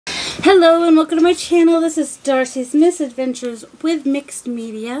Hello and welcome to my channel. This is Darcy's Misadventures with Mixed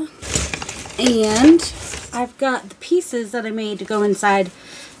Media. And I've got the pieces that I made to go inside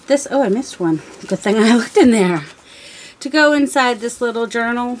this. Oh, I missed one. Good thing I looked in there. To go inside this little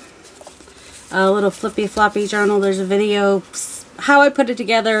journal. A little flippy floppy journal. There's a video how I put it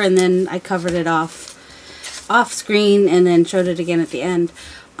together, and then I covered it off screen and then showed it again at the end.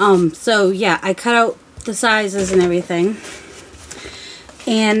 So yeah, I cut out the sizes and everything.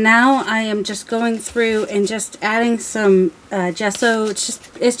 And now I am just going through and just adding some gesso.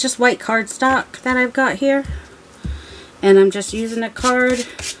 It's just white cardstock that I've got here. And I'm just using a card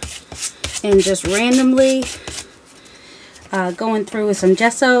and just randomly going through with some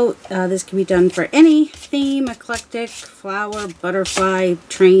gesso. This can be done for any theme, eclectic, flower, butterfly,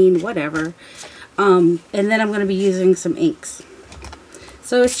 train, whatever. And then I'm going to be using some inks.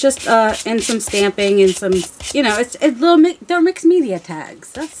 So it's just, and some stamping and some, you know, they're mixed media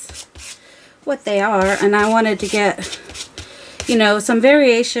tags. That's what they are. And I wanted to get, you know, some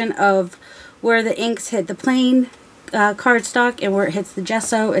variation of where the inks hit the plain cardstock and where it hits the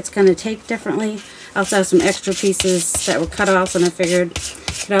gesso. It's going to take differently. I also have some extra pieces that were cut off, and I figured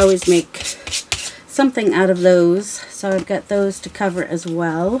I could always make something out of those. So I've got those to cover as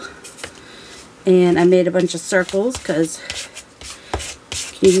well. And I made a bunch of circles because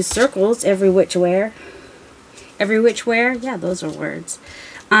you use circles every which way. Every which way? Yeah, those are words.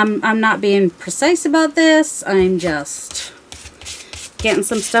 I'm not being precise about this. I'm just getting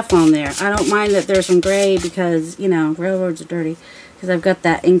some stuff on there. I don't mind that there's some gray because, you know, railroads are dirty. Because I've got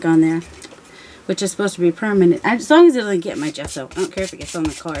that ink on there, which is supposed to be permanent. As long as it doesn't get my gesso. I don't care if it gets on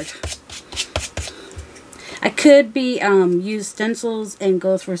the card. I could be use stencils and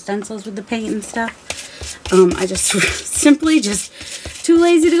go through stencils with the paint and stuff. I just simply just too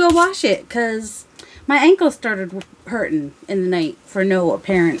lazy to go wash it because my ankle started hurting in the night for no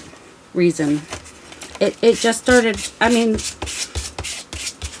apparent reason. It just started, I mean,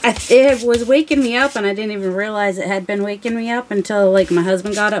 it was waking me up and I didn't even realize it had been waking me up until like my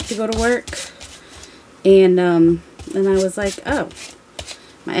husband got up to go to work. And then I was like, oh,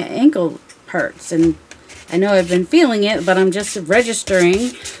 my ankle hurts, and I know I've been feeling it, but I'm just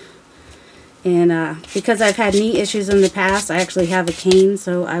registering. And because I've had knee issues in the past, I actually have a cane,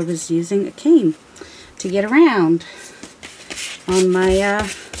 so I was using a cane to get around on my,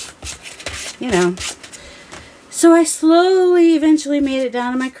 you know. So I slowly, eventually made it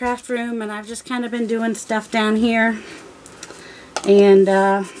down to my craft room, and I've just kind of been doing stuff down here. And,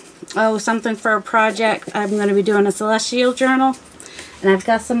 oh, something for a project. I'm going to be doing a celestial journal, and I've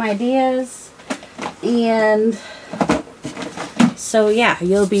got some ideas. And so yeah,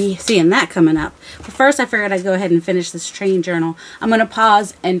 you'll be seeing that coming up. But first I figured I'd go ahead and finish this train journal. I'm going to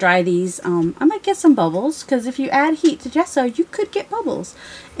pause and dry these. I might get some bubbles, because if you add heat to gesso, you could get bubbles.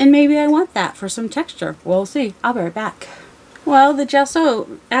 And maybe I want that for some texture. We'll see. I'll be right back. Well, the gesso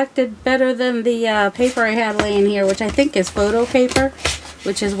acted better than the paper I had laying here, which I think is photo paper,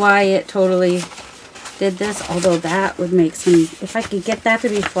 which is why it totally did this. Although that would make some, if I could get that to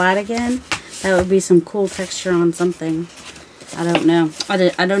be flat again, that would be some cool texture on something. I don't know.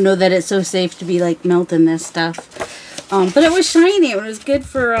 I don't know that it's so safe to be like melting this stuff. But it was shiny. It was good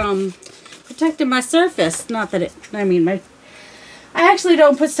for protecting my surface. Not that it, I mean, I actually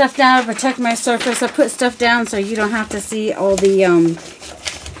don't put stuff down to protect my surface. I put stuff down so you don't have to see all the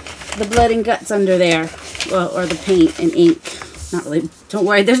blood and guts under there. Well, or the paint and ink. Not really. Don't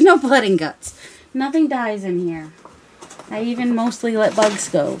worry. There's no blood and guts. Nothing dies in here. I even mostly let bugs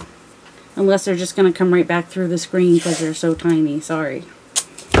go. Unless they're just going to come right back through the screen because they're so tiny. Sorry.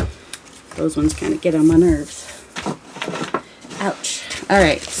 Those ones kind of get on my nerves. Ouch.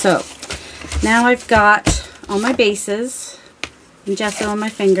 Alright, so now I've got all my bases and gesso on my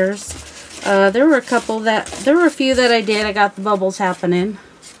fingers. There were a few that I did. I got the bubbles happening.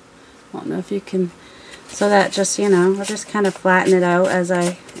 I don't know if you can. So that just, you know, I'll just kind of flatten it out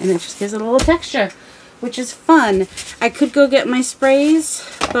and it just gives it a little texture, which is fun. I could go get my sprays,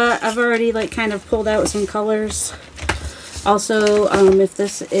 but I've already like kind of pulled out some colors. Also, if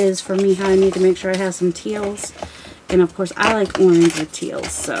this is for me, I need to make sure I have some teals. And of course, I like orange with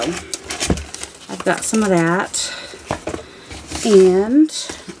teals, so I've got some of that. And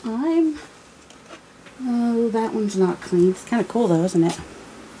oh, that one's not clean. It's kind of cool though, isn't it?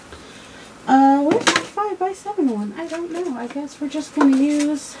 Where's my 5x7 one? I don't know. I guess we're just going to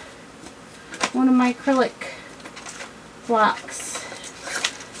use one of my acrylic blocks.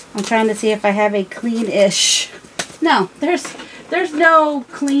 I'm trying to see if I have a clean-ish. No, there's no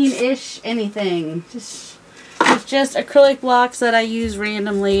clean-ish anything. It's just acrylic blocks that I use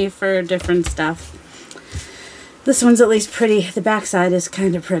randomly for different stuff. This one's at least pretty. The backside is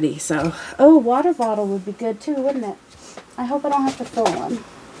kind of pretty. So, oh, water bottle would be good too, wouldn't it? I hope I don't have to fill one.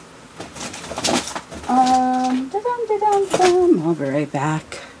 I'll be right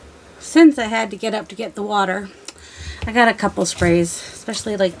back. Since I had to get up to get the water, I got a couple sprays,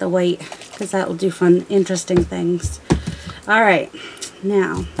 especially like the white, because that will do fun, interesting things. All right,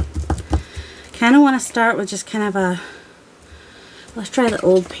 now, kind of want to start with just kind of a, let's try the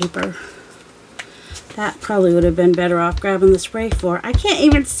old paper. That probably would have been better off grabbing the spray for. I can't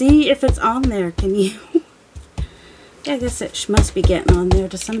even see if it's on there, can you? Yeah, I guess it must be getting on there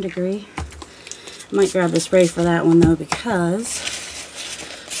to some degree. I might grab the spray for that one though, because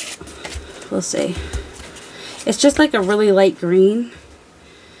we'll see. It's just like a really light green,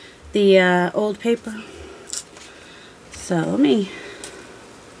 the old paper. So I'm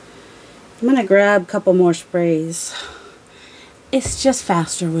gonna grab a couple more sprays. It's just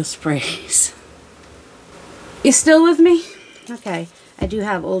faster with sprays. You still with me? Okay, I do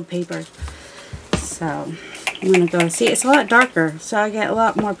have old paper. So I'm gonna go, see, it's a lot darker, so I get a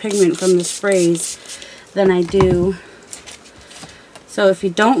lot more pigment from the sprays than I do. So if you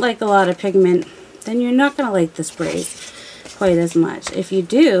don't like a lot of pigment, then you're not gonna like the sprays quite as much. If you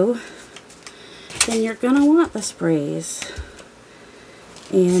do, then you're gonna want the sprays.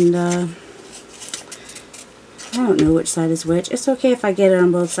 And I don't know which side is which. It's okay if I get it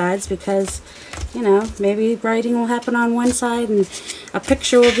on both sides, because, you know, maybe writing will happen on one side and a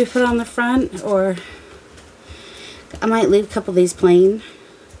picture will be put on the front, or I might leave a couple of these plain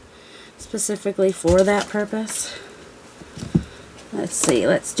specifically for that purpose. Let's see,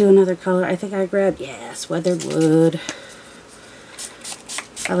 let's do another color. I think I grabbed, yes, weathered wood.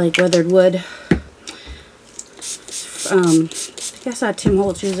 I like weathered wood. I think I saw Tim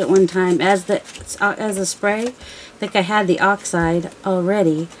Holtz use it one time as a spray. I think I had the oxide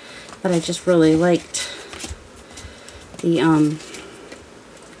already, but I just really liked the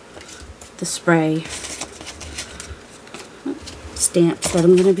spray stamps that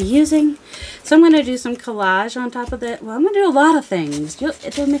I'm going to be using. So I'm going to do some collage on top of it. Well, I'm going to do a lot of things.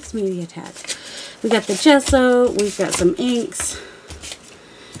 It's a mixed media tag. We got the gesso. We've got some inks.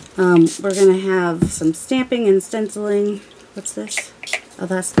 We're going to have some stamping and stenciling. What's this? Oh,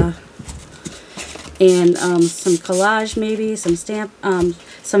 that's the... And some collage maybe. Some stamp...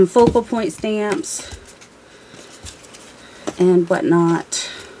 some focal point stamps. And whatnot.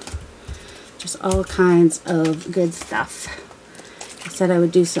 Just all kinds of good stuff. I said I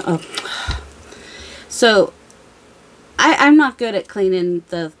would do some... Oh. So, I'm not good at cleaning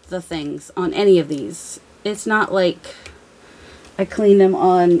the things on any of these. It's not like I clean them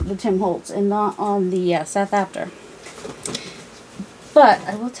on the Tim Holtz and not on the South After. But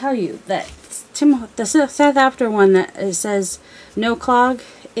I will tell you that the South After one that it says no clog,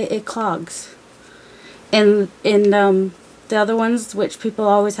 it clogs. And the other ones, which people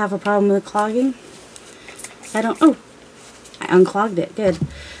always have a problem with clogging, I don't... Oh, I unclogged it. Good.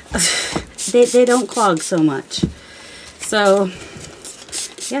 They don't clog so much. So,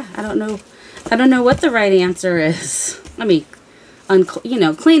 yeah, I don't know what the right answer is. I mean, you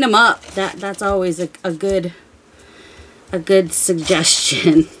know, clean them up. That's always a good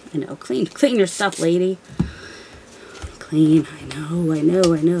suggestion. I know, clean your stuff, lady. Clean. I know.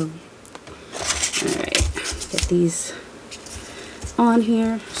 All right, get these on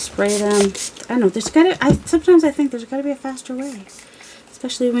here. Spray them. I know there's sometimes I think there's gotta be a faster way.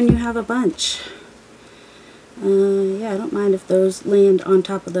 Especially when you have a bunch. Yeah, I don't mind if those land on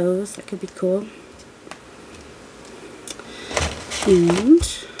top of those. That could be cool. And,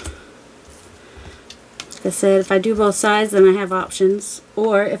 like I said, if I do both sides, then I have options.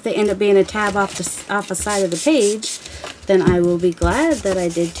 Or if they end up being a tab off a side of the page, then I will be glad that I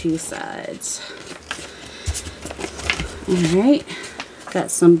did two sides. Alright.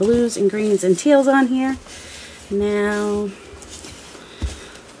 Got some blues and greens and teals on here. Now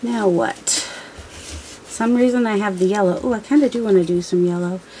what? Some reason I have the yellow. Oh, I kind of do want to do some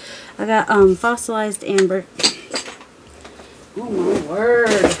yellow. I got fossilized amber. Oh my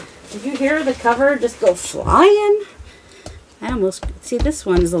word. Did you hear the cover just go flying? I almost... See, this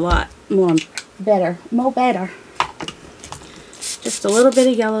one's a lot more better. Just a little bit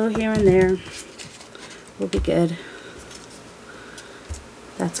of yellow here and there will be good.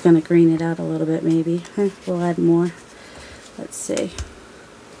 That's going to green it out a little bit maybe. We'll add more. Let's see.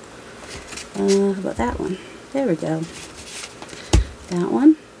 How about that one? There we go. That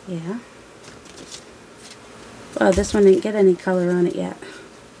one? Yeah. Oh, this one didn't get any color on it yet.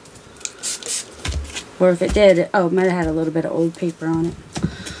 Or if it did, oh, it might have had a little bit of old paper on it.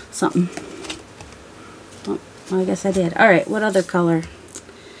 Something. Oh, well, I guess I did. Alright, what other color?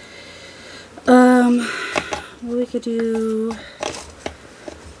 we could do,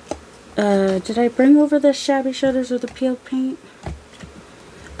 did I bring over the shabby shutters or the peeled paint?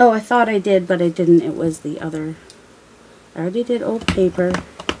 Oh, I thought I did, but I didn't. It was the other. I already did old paper.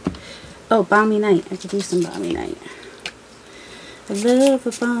 Oh, balmy night. I could do some balmy night. I love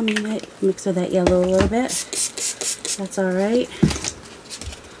a balmy night. Mix with that yellow a little bit. That's alright.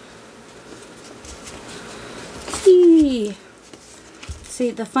 See,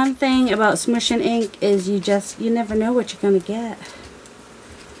 the fun thing about smushing ink is you never know what you're going to get.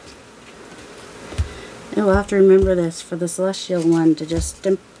 And we'll have to remember this for the Celestial one, to just,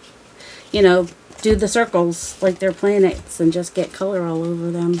 you know, do the circles like they're planets and just get color all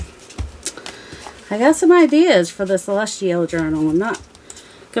over them. I got some ideas for the Celestial journal. I'm not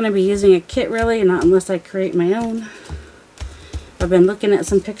going to be using a kit really, not unless I create my own. I've been looking at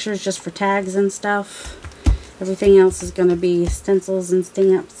some pictures just for tags and stuff. Everything else is going to be stencils and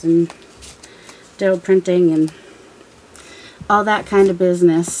stamps and dough printing and all that kind of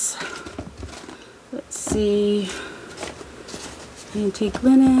business. Let's see. Antique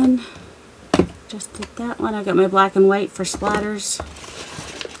linen. Just did that one. I got my black and white for splatters.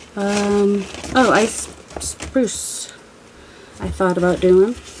 Oh, ice spruce I thought about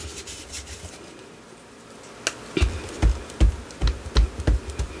doing.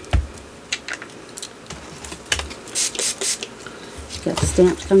 Got the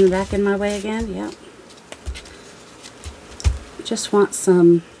stamps coming back in my way again. Yep. Just want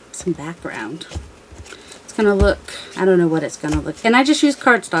some background. It's gonna look, I don't know what it's gonna look. And I just use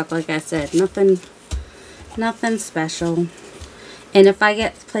cardstock, like I said. Nothing special. And if I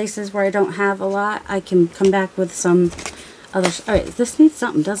get places where I don't have a lot, I can come back with some other. Alright, this needs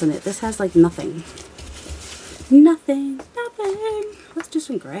something, doesn't it? This has like nothing. Nothing. Let's do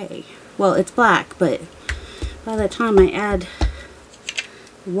some gray. Well, it's black, but by the time I add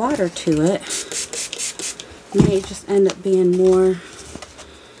water to it, it may just end up being more.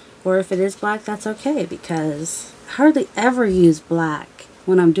 Or if it is black, that's okay, because I hardly ever use black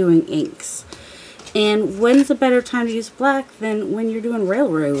when I'm doing inks. And when's a better time to use black than when you're doing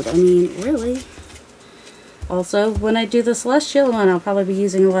railroad? I mean, really. Also, when I do the Celestial one, I'll probably be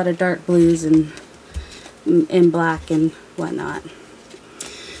using a lot of dark blues and black and whatnot.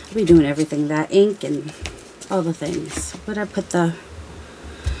 I'll be doing everything, that ink and all the things. But I put the...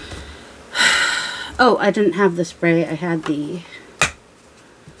 Oh, I didn't have the spray. I had the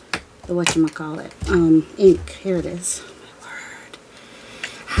whatchamacallit, ink. Here it is. My word.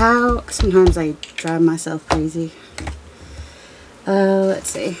 How, sometimes I drive myself crazy. Let's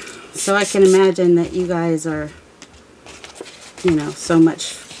see. So I can imagine that you guys are, you know, so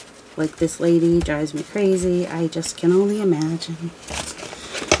much like this lady drives me crazy. I just can only imagine.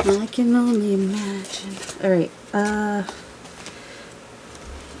 I can only imagine. Alright,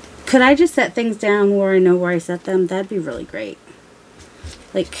 could I just set things down where I know where I set them? That'd be really great.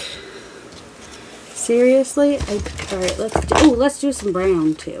 Like, seriously? Alright, let's do some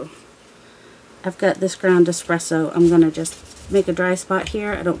brown too. I've got this ground espresso. I'm gonna just make a dry spot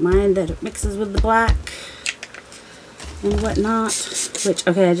here. I don't mind that it mixes with the black and whatnot. Which,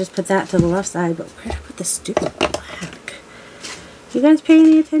 okay, I just put that to the left side, but where did I put the stupid black? You guys pay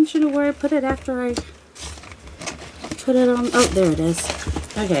any attention to where I put it after I put it on? Oh, there it is.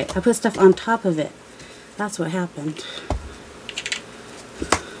 Okay, I put stuff on top of it. That's what happened.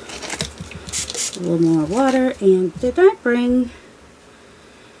 A little more water, and did I bring...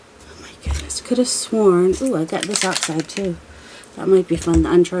 Oh my goodness, could have sworn... Ooh, I got this outside too. That might be fun,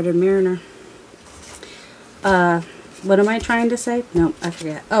 the Uncharted Mariner. What am I trying to say? No, I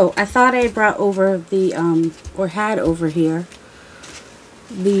forget. Oh, I thought I brought over the, or had over here,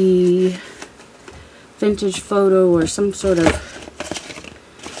 the vintage photo or some sort.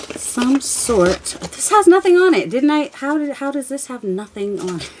 This has nothing on it, didn't I? How does this have nothing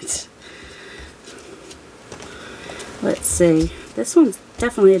on it? Let's see. This one's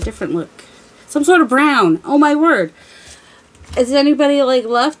definitely a different look. Some sort of brown. Oh my word. Is anybody like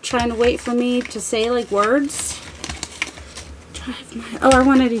left trying to wait for me to say like words? Oh, I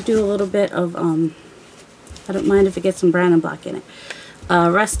wanted to do a little bit of, I don't mind if it gets some brown and black in it.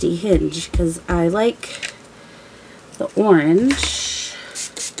 Rusty hinge, because I like the orange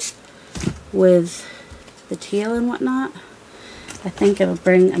with the teal and whatnot. I think it'll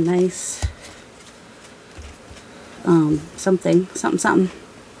bring a nice, something.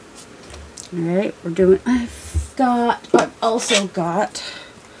 Alright, we're doing, I've also got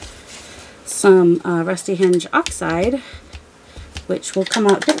some Rusty Hinge Oxide, which will come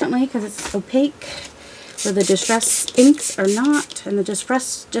out differently because it's opaque, where the distress inks are not, and the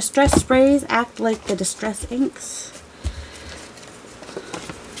distress sprays act like the distress inks.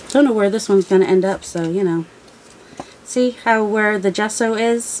 Don't know where this one's going to end up, so, you know, See how where the gesso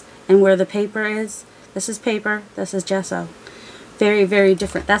is and where the paper is? This is paper, this is gesso. Very, very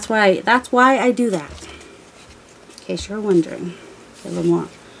different. That's why I do that. In case you're wondering. A little more.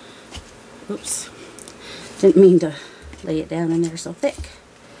 Oops. Didn't mean to lay it down in there so thick.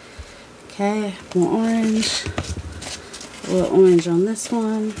 Okay, more orange. A little orange on this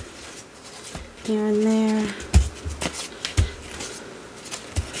one. Here and there.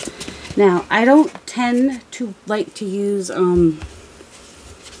 Now, I don't tend to like to use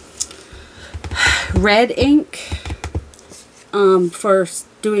red ink for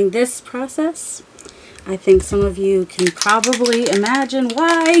doing this process. I think some of you can probably imagine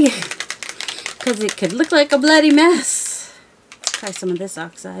why, because it could look like a bloody mess. Try some of this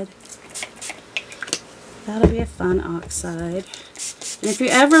oxide. That'll be a fun oxide. And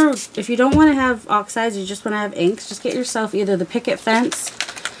if you don't want to have oxides, you just want to have inks, just get yourself either the Picket Fence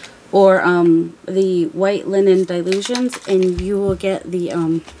or the white linen dilutions, and you will get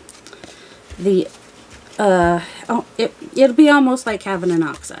it'll be almost like having an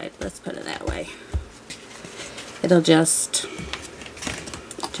oxide, let's put it that way. It'll just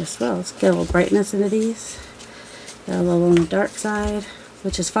well, let's get a little brightness into these. Got a little on the dark side,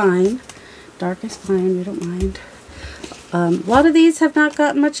 which is fine. Dark is fine, we don't mind. A lot of these have not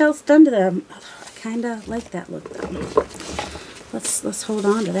gotten much else done to them. I kind of like that look though. Let's hold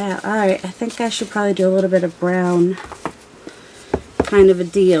on to that. Alright, I think I should probably do a little bit of brown kind of a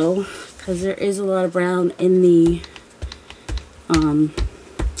deal, because there is a lot of brown in the oh,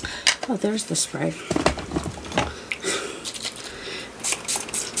 there's the spray.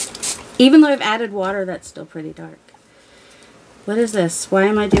 Even though I've added water, that's still pretty dark. What is this? Why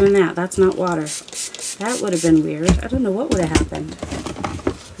am I doing that? That's not water. That would have been weird. I don't know what would have happened.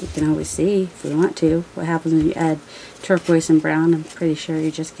 You can always see, if we want to, what happens when you add turquoise and brown. I'm pretty sure you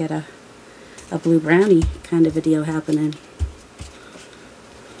just get a blue brownie kind of a deal happening.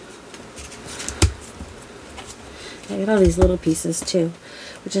 I got all these little pieces too,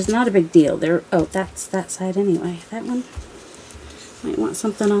 which is not a big deal. They're, oh, that's that side anyway. That one, might want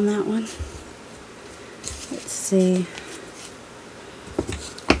something on that one. Let's see.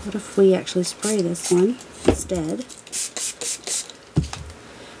 What if we actually spray this one instead?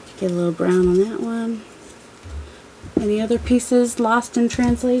 Get a little brown on that one. Any other pieces lost in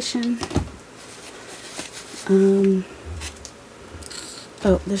translation?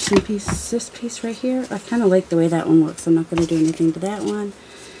 Oh, there's some pieces. This piece right here. I kind of like the way that one looks. I'm not going to do anything to that one.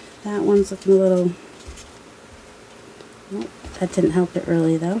 That one's looking a little... Nope, that didn't help it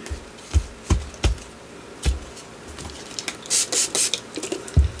really though.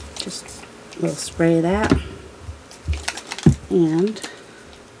 Just a little spray of that. And...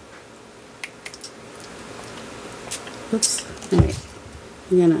 Oops. Alright.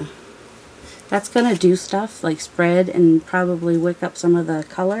 I'm gonna... That's gonna do stuff like spread and probably wick up some of the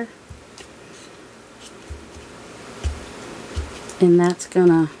color. And that's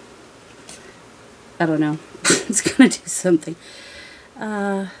gonna... I don't know. It's gonna do something. Need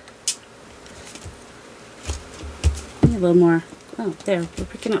a little more. Oh, there. We're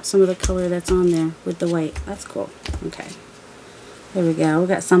picking up some of the color that's on there with the white. That's cool. Okay. There we go. We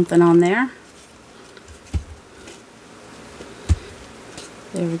got something on there.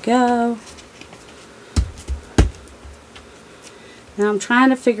 There we go. Now I'm trying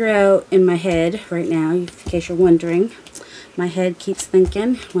to figure out in my head right now, in case you're wondering, my head keeps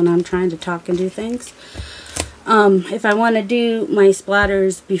thinking when I'm trying to talk and do things. If I want to do my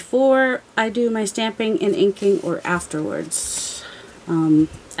splatters before I do my stamping and inking or afterwards.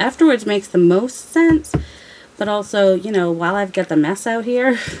 Afterwards makes the most sense, but also, you know, while I've got the mess out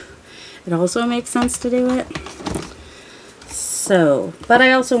here, it also makes sense to do it. So, but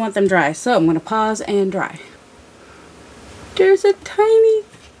I also want them dry, so I'm going to pause and dry. There's a tiny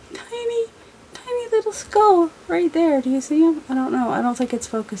little skull right there. Do you see him? I don't know. I don't think it's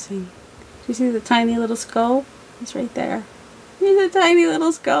focusing. Do you see the tiny little skull? He's right there. He's a tiny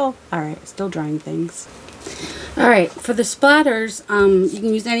little skull. Alright, still drying things. Alright, for the splatters, you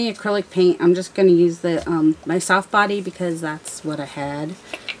can use any acrylic paint. I'm just going to use the my soft body because that's what I had.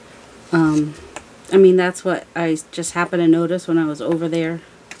 I mean, that's what I just happened to notice when I was over there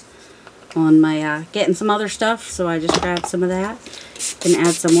on my getting some other stuff, so I just grabbed some of that and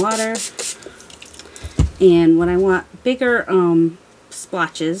add some water. And when I want bigger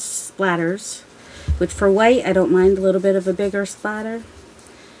splatters, which for white I don't mind a little bit of a bigger splatter,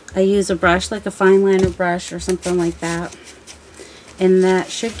 I use a brush like a fine liner brush or something like that, and that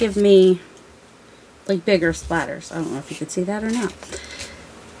should give me like bigger splatters. I don't know if you could see that or not.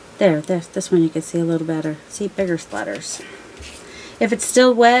 There's this one you can see a little better. See, bigger splatters. If it's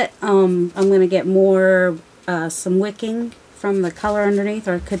still wet, I'm going to get more some wicking from the color underneath,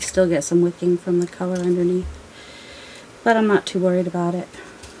 or I could still get some wicking from the color underneath. But I'm not too worried about it.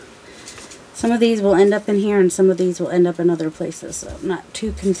 Some of these will end up in here and some of these will end up in other places, so I'm not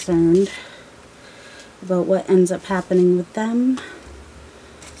too concerned about what ends up happening with them.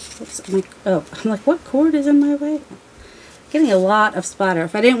 Oops, I'm like, what cord is in my way? Getting a lot of splatter.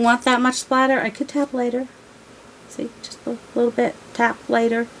 If I didn't want that much splatter, I could tap lighter. See, just a little bit. Tap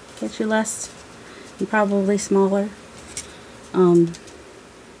lighter. Get you less and probably smaller.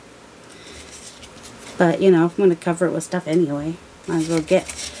 But, you know, I'm going to cover it with stuff anyway. Might as well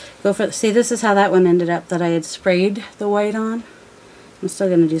go for see, this is how that one ended up that I had sprayed the white on. I'm still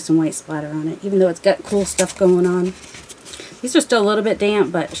going to do some white splatter on it, even though it's got cool stuff going on. These are still a little bit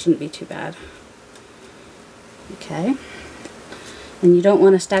damp, but it shouldn't be too bad. Okay. And you don't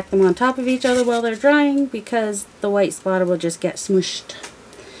want to stack them on top of each other while they're drying because the white splatter will just get smushed.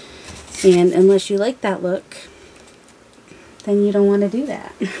 And unless you like that look, then you don't want to do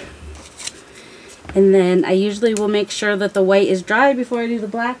that. And then I usually will make sure that the white is dry before I do the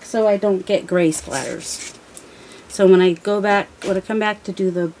black so I don't get gray splatters. So when I come back to do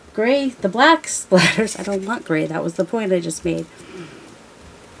the black splatters, I don't want gray, that was the point I just made.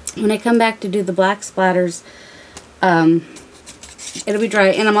 When I come back to do the black splatters, it'll be dry,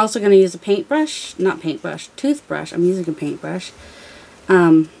 and I'm also going to use a paintbrush, toothbrush. I'm using a paintbrush.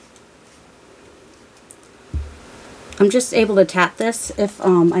 I'm just able to tap this. If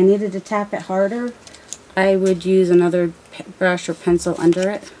I needed to tap it harder, I would use another brush or pencil under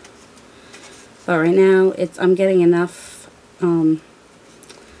it. But right now, I'm getting enough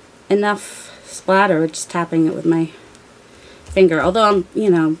splatter with just tapping it with my finger. Although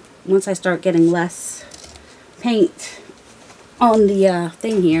once I start getting less paint on the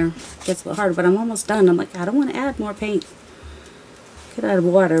thing here, it gets a little harder. But I'm almost done. I'm like, I don't want to add more paint. Could add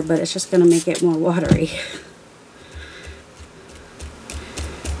water, but it's just going to make it more watery.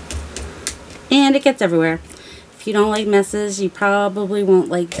 And it gets everywhere. If you don't like messes, you probably won't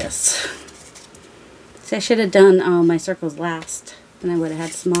like this. See, I should have done my circles last, and I would have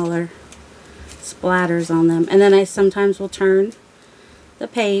had smaller splatters on them. And then I sometimes will turn the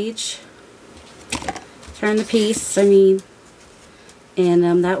piece,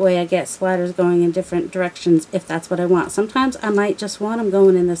 and that way I get splatters going in different directions if that's what I want. Sometimes I might just want them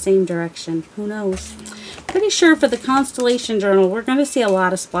going in the same direction. Who knows? Pretty sure for the Constellation Journal, we're going to see a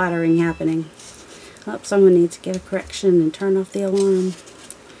lot of splattering happening. Oh, someone needs to get a correction and turn off the alarm.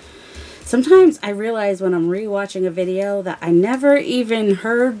 Sometimes I realize when I'm rewatching a video that I never even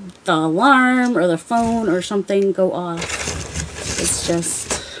heard the alarm or the phone or something go off. It's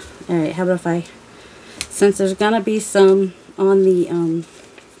just, alright, how about if since there's going to be some on the,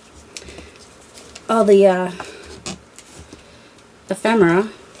 all the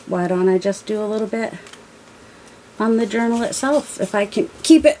ephemera, why don't I just do a little bit on the journal itself, if I can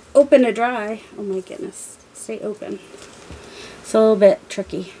keep it open to dry. Oh my goodness, stay open. It's a little bit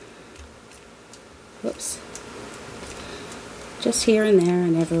tricky. Whoops. Just here and there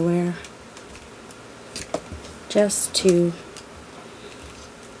and everywhere. Just to,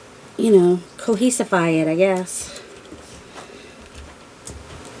 cohesify it, I guess.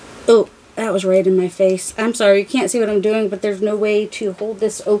 Oh, that was right in my face. I'm sorry, you can't see what I'm doing, but there's no way to hold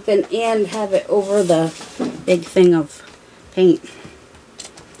this open and have it over the big thing of paint.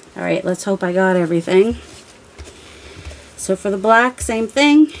 Alright, let's hope I got everything. So for the black, same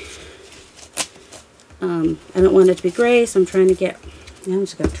thing. I don't want it to be gray, so I'm trying to get, I'm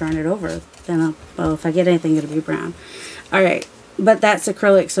just going to turn it over. Then well, if I get anything, it'll be brown. Alright, but that's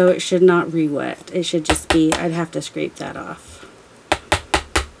acrylic, so it should not re-wet. It should just be, I'd have to scrape that off.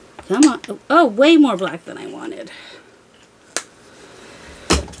 Come on. Oh, way more black than I wanted.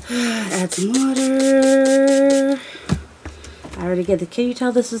 Add some water. I already get the, can you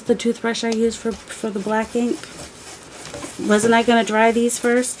tell this is the toothbrush I use for the black ink? Wasn't I going to dry these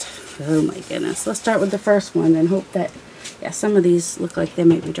first? Oh my goodness. Let's start with the first one and hope that, yeah, some of these look like they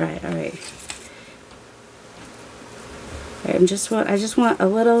might be dry. Alright. Alright, I just want a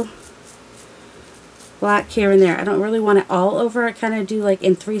little black here and there. I don't really want it all over. I kind of do like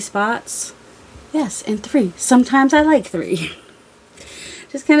in 3 spots. Yes, in 3. Sometimes I like 3.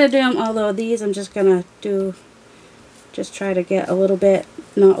 Just kind of do them, although these I'm just going to do, just try to get a little bit,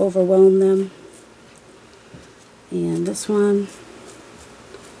 not overwhelm them. And this one.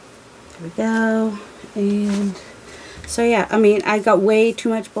 There we go. And so yeah, I mean, I got way too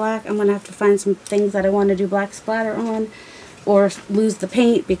much black. I'm going to have to find some things that I want to do black splatter on or lose the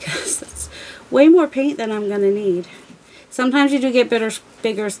paint because it's way more paint than I'm going to need. Sometimes you do get bigger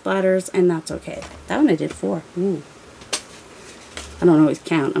splatters and that's okay. That one I did 4. Ooh. I don't always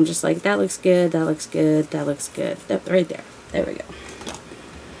count. I'm just like, that looks good, that looks good, that looks good. That, right there. There we go.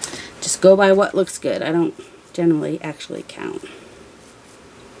 Just go by what looks good. I don't generally actually count.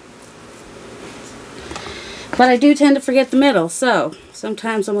 But I do tend to forget the middle, so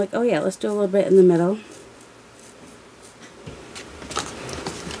sometimes I'm like, oh yeah, let's do a little bit in the middle.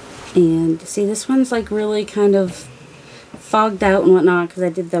 And see, this one's like really kind of fogged out and whatnot because I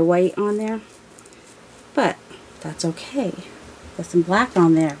did the white on there. But that's okay. Got some black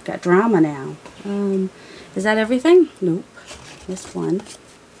on there. Got drama now. Is that everything? Nope. This one.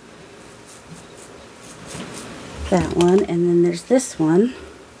 That one. And then there's this one,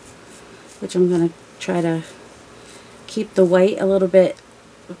 which I'm going to try to keep the white a little bit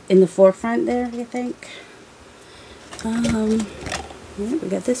in the forefront there, I think. Yeah, we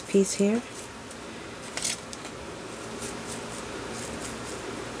got this piece here.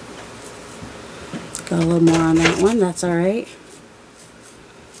 Got a little more on that one. That's alright.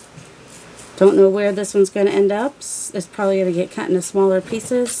 Don't know where this one's going to end up. It's probably going to get cut into smaller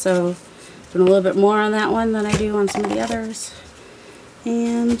pieces, so doing a little bit more on that one than I do on some of the others.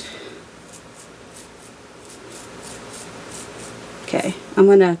 And okay, I'm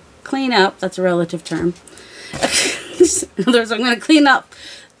going to clean up. That's a relative term. In other words, I'm going to clean up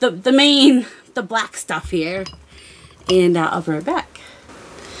the black stuff here, and I'll be right back.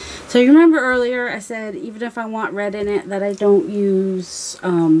 So you remember earlier I said even if I want red in it that I don't use,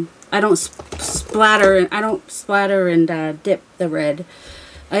 I don't splatter and dip the red.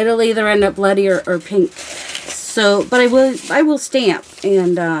 It'll either end up bloody or pink. So, but I will stamp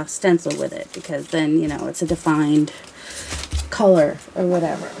and stencil with it because then, you know, it's a defined color or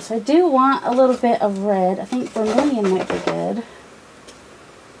whatever. So I do want a little bit of red. I think vermilion might be good.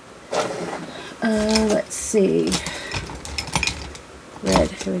 Let's see.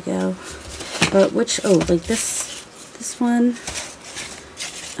 Red, here we go. But which, oh, like this one.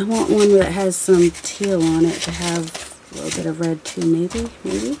 I want one that has some teal on it to have a little bit of red too, maybe.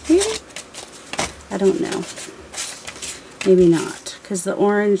 I don't know. Maybe not, because the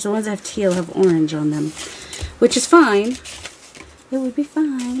orange, the ones that have teal have orange on them, which is fine. It would be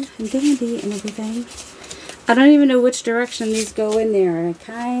fine and dandy and everything. I don't even know which direction these go in there, and it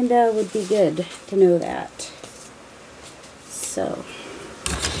kind of would be good to know that. So,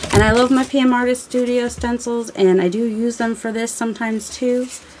 and I love my PM Artist Studio stencils, and I do use them for this sometimes too.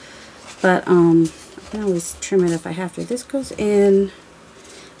 But I can always trim it if I have to. This goes in.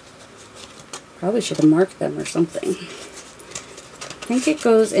 Probably should have marked them or something. I think it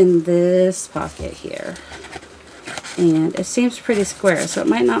goes in this pocket here. And it seems pretty square, so it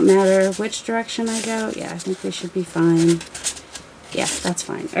might not matter which direction I go. Yeah, I think we should be fine. Yeah, that's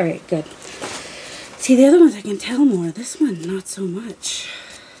fine. Alright, good. See, the other ones I can tell more. This one, not so much.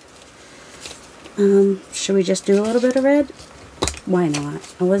 Should we just do a little bit of red? Why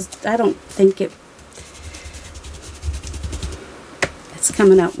not? I don't think it's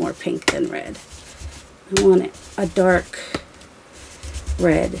coming out more pink than red. I want it a dark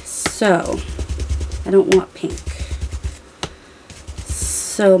red, so I don't want pink.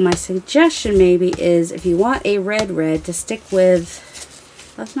 So my suggestion maybe is if you want a red to stick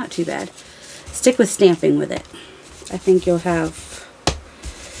with, that's not too bad, stick with stamping with it. I think you'll have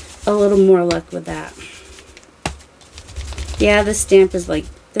a little more luck with that. Yeah, this stamp is like,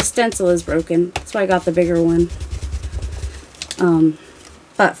 the stencil is broken. That's why I got the bigger one.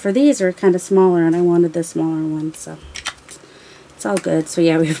 But for these are kind of smaller and I wanted the smaller one, so it's all good. So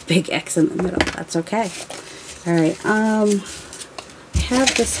yeah, we have a big X in the middle. That's okay. Alright, I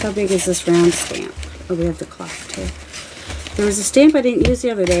have this, how big is this round stamp? Oh, we have the clock too. There was a stamp I didn't use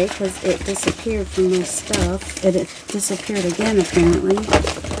the other day because it disappeared from my stuff. And it disappeared again apparently.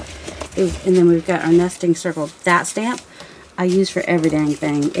 And then we've got our nesting circle. That stamp I use for every dang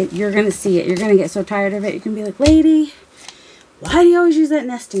thing. You're going to see it. You're going to get so tired of it. You're going to be like, lady, why do you always use that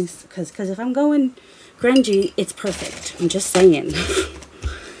nesting? Because if I'm going grungy, it's perfect. I'm just saying.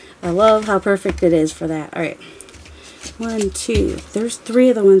 I love how perfect it is for that. Alright. 1, 2. There's 3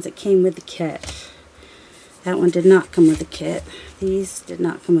 of the ones that came with the kit. That one did not come with the kit. These did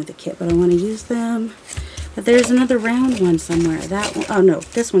not come with the kit, but I want to use them. But there's another round one somewhere. That one, oh no,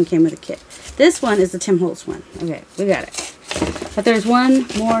 this one came with a kit. This one is the Tim Holtz one. Okay, we got it. But there's one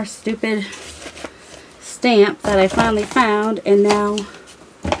more stupid stamp that I finally found and now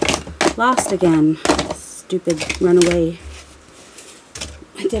lost again. Stupid runaway.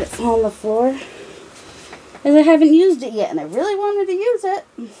 Did it fall on the floor? As I haven't used it yet and I really wanted to use it.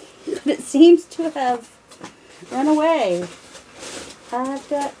 But it seems to have run away. I've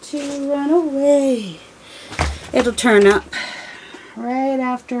got to run away. It'll turn up right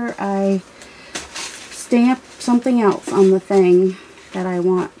after I stamp something else on the thing that I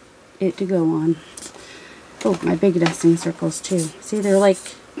want it to go on. Oh, my big dusting circles too. See, they're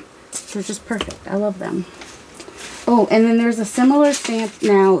just perfect. I love them. Oh, and then there's a similar stamp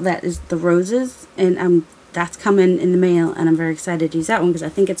now that is the roses, and that's coming in the mail, and I'm very excited to use that one because I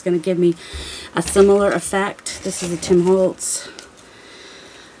think it's going to give me a similar effect. This is a Tim Holtz.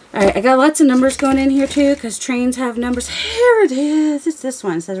 Alright, I got lots of numbers going in here too because trains have numbers. Here it is. It's this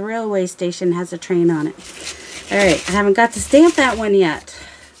one. It says railway station, has a train on it. Alright, I haven't got to stamp that one yet.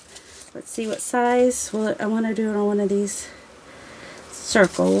 Let's see what size. Well, I want to do it on one of these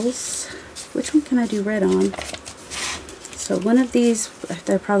circles. Which one can I do red on? So one of these,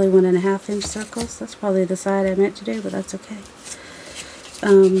 they're probably 1.5 inch circles. That's probably the side I meant to do, but that's okay.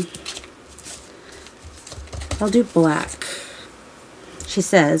 I'll do black, she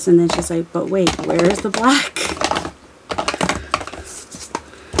says, and then she's like, but wait, where is the black?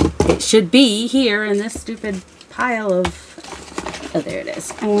 It should be here in this stupid pile of, oh, there it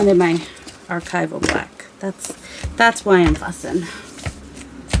is. I wanted my archival black. That's why I'm fussing.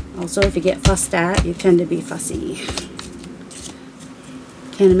 Also, if you get fussed at, you tend to be fussy.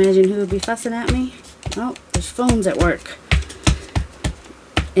 Can't imagine who would be fussing at me. Oh, there's phones at work.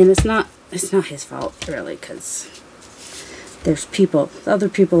 And it's not his fault, really, because there's other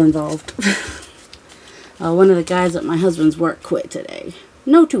people involved. One of the guys at my husband's work quit today.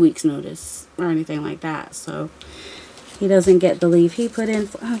 No 2 weeks notice or anything like that, so he doesn't get the leave he put in.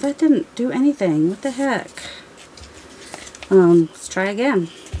 Oh, that didn't do anything. What the heck? Let's try again.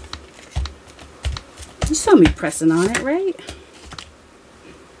 You saw me pressing on it, right?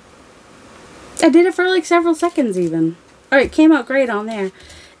 I did it for like several seconds even. Alright, it came out great on there.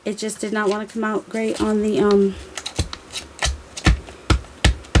 It just did not want to come out great on the,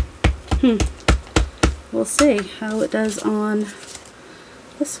 We'll see how it does on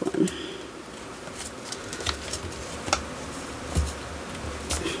this one.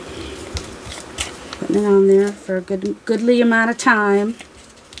 Putting it on there for a goodly amount of time.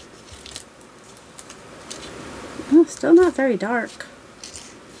 Oh, still not very dark.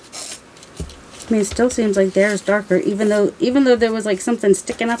 I mean, it still seems like theirs darker, even though there was like something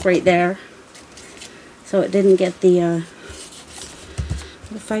sticking up right there. So it didn't get the,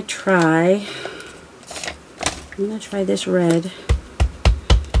 what if I try, I'm going to try this red.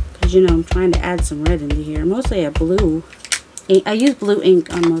 Because, you know, I'm trying to add some red into here. Mostly a blue. I use blue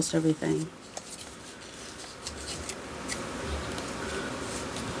ink on most everything.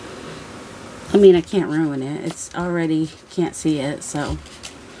 I mean, I can't ruin it. It's already, can't see it, so.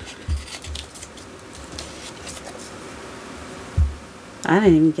 I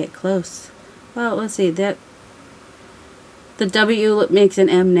didn't even get close. Well, let's see. The W makes an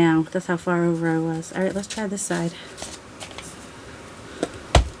M now. That's how far over I was. Alright, let's try this side.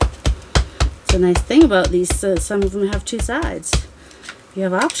 It's a nice thing about these. Some of them have two sides. You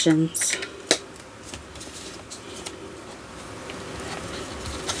have options.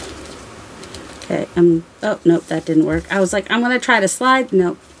 Okay, oh, nope, that didn't work. I was like, I'm going to try to slide.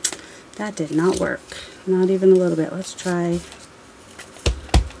 Nope, that did not work. Not even a little bit. Let's try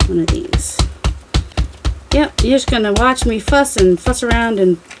one of these. Yep, you're just going to watch me fuss around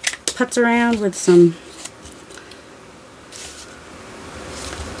and putz around with some.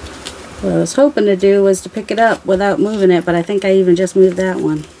 What I was hoping to do was to pick it up without moving it, but I think I even just moved that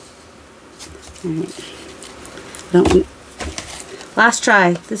one. Alright. Last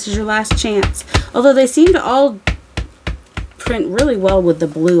try. This is your last chance. Although they seem to all print really well with the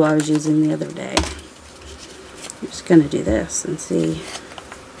blue I was using the other day. I'm just going to do this and see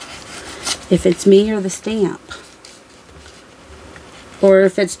if it's me or the stamp. Or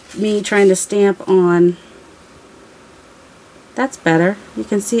if it's me trying to stamp on. That's better. You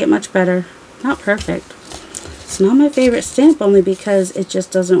can see it much better. Not perfect. It's not my favorite stamp only because it just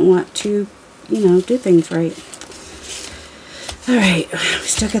doesn't want to, you know, do things right. Alright, we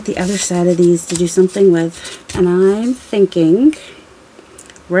still got the other side of these to do something with. And I'm thinking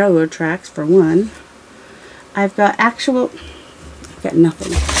railroad tracks for one. I've got I've got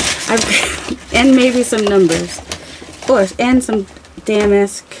nothing. And maybe some numbers. Of course, and some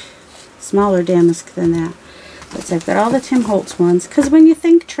damask, smaller damask than that. But so I've got all the Tim Holtz ones. Because when you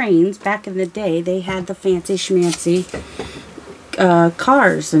think trains, back in the day, they had the fancy schmancy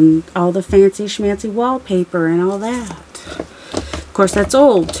cars and all the fancy schmancy wallpaper and all that. Of course, that's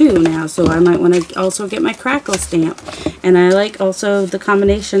old too now, so I might want to also get my crackle stamp. And I like also the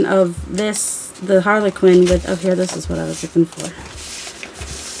combination of this, the Harlequin with, oh here, this is what I was looking for.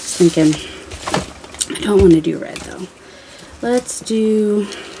 Just thinking, I don't want to do red though. Let's do,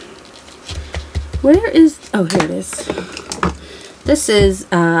 where is, oh here it is. This is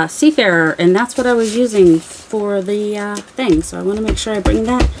Seafarer, and that's what I was using for the thing. So I want to make sure I bring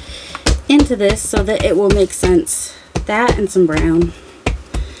that into this so that it will make sense. That and some brown,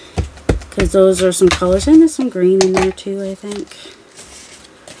 because those are some colors, and there's some green in there too, I think.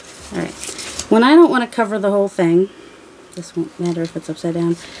 Alright, when I don't want to cover the whole thing, this won't matter if it's upside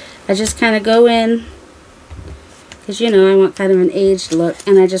down, I just kind of go in, because you know I want kind of an aged look,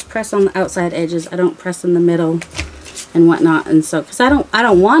 and I just press on the outside edges. I don't press in the middle and whatnot. And so, because I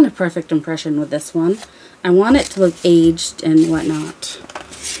don't want a perfect impression with this one, I want it to look aged and whatnot.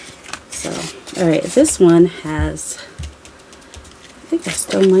 So, alright, this one has, I think I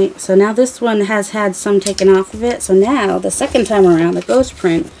still might, so now this one has had some taken off of it. So now, the second time around, the ghost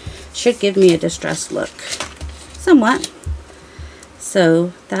print should give me a distressed look. Somewhat.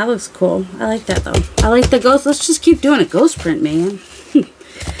 So, that looks cool. I like that though. I like the ghost. Let's just keep doing a ghost print, man.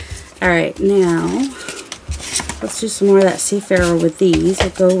 Alright, now, let's do some more of that Seafarer with these. I'll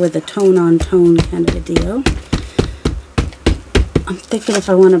go with a tone-on-tone kind of a deal. I'm thinking if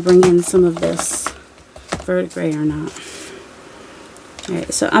I want to bring in some of this verdigris or not.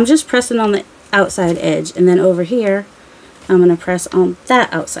 Alright, so I'm just pressing on the outside edge, and then over here I'm going to press on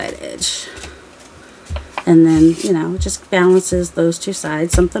that outside edge. And then, you know, it just balances those two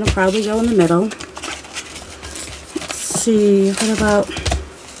sides. Something will probably go in the middle. Let's see, what about,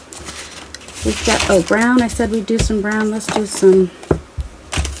 we've got, oh, brown. I said we'd do some brown. Let's do some,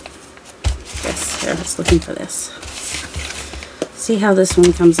 yes, here, I was looking for this. See how this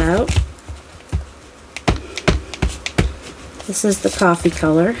one comes out. This is the coffee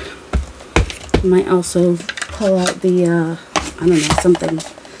color. I might also pull out the, I don't know, something.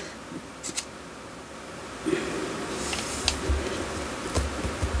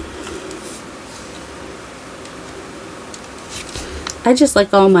 I just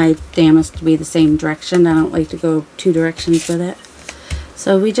like all my damask to be the same direction. I don't like to go two directions with it.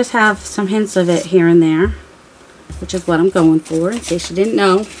 So we just have some hints of it here and there, which is what I'm going for, in case you didn't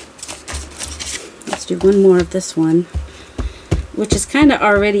know. Let's do one more of this one, which is kind of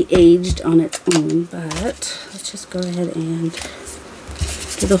already aged on its own, but let's just go ahead and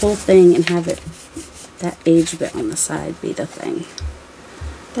do the whole thing and have it, that aged bit on the side be the thing.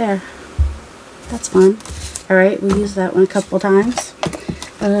 There. That's fun. Alright, we'll use that one a couple times.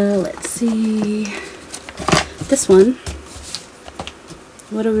 Let's see. This one.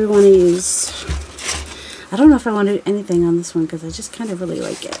 What do we want to use? I don't know if I want to do anything on this one because I just kind of really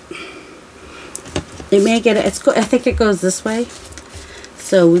like it. It may get it. I think it goes this way.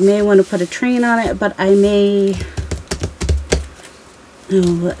 So we may want to put a train on it, but I may.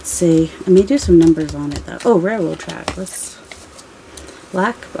 Oh, let's see. I may do some numbers on it though. Oh, railroad track. Let's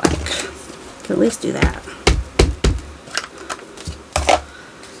black. Can at least do that.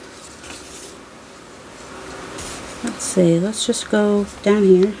 Let's see. Let's just go down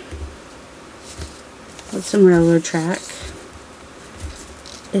here with some railroad track.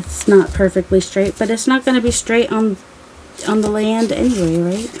 It's not perfectly straight, but it's not going to be straight on the land anyway,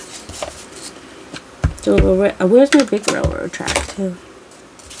 right? Do a little. Where's my big railroad track too?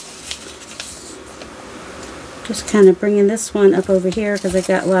 Just kind of bringing this one up over here because I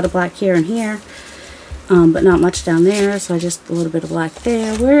got a lot of black here and here, but not much down there. So I just a little bit of black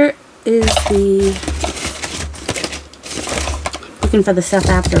there. Where is the? Looking for the South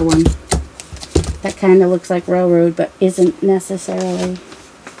After one. That kind of looks like railroad, but isn't necessarily.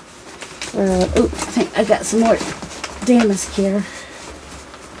 Oh, I think I got some more damask here.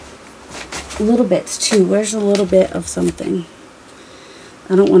 Little bits too. Where's a little bit of something?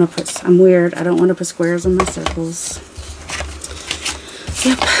 I don't want to put, I'm weird. I don't want to put squares on my circles.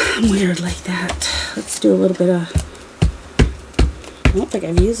 Yep, I'm weird like that. Let's do a little bit of, I don't think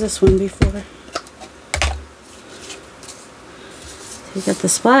I've used this one before. So you got the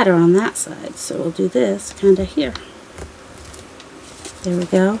splatter on that side, so we'll do this kind of here. There we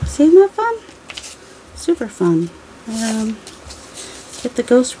go. See, isn't that fun? Super fun. Get the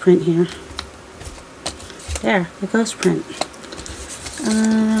ghost print here. There, the ghost print.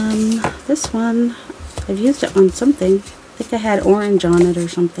 This one, I've used it on something. I think I had orange on it or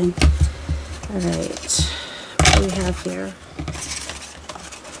something. Alright, what do we have here?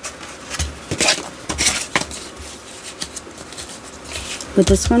 Would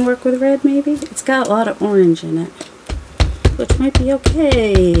this one work with red maybe? It's got a lot of orange in it, which might be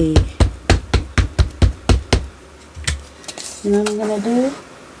okay. You know what I'm going to do?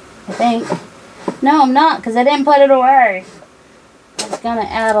 I think. No, I'm not, because I didn't put it away. I was going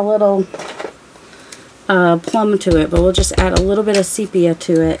to add a little plum to it, but we'll just add a little bit of sepia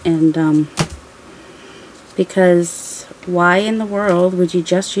to it. And because why in the world would you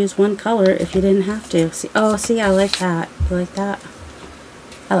just use one color if you didn't have to? See, oh, see, I like that. You like that?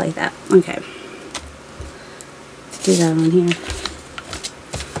 I like that. Okay. do that on here.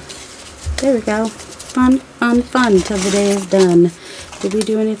 There we go. Fun, fun, fun till the day is done. Did we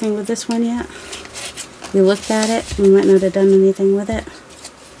do anything with this one yet? We looked at it. We might not have done anything with it.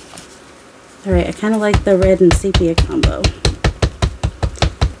 Alright, I kind of like the red and sepia combo.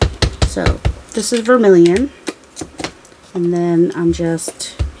 So, this is vermilion. And then I'm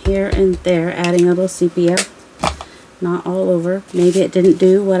just here and there adding a little sepia. Not all over. Maybe it didn't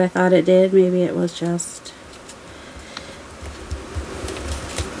do what I thought it did. Maybe it was just...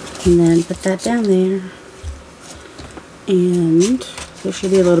 And then put that down there. And there should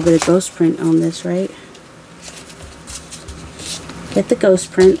be a little bit of ghost print on this, right? Get the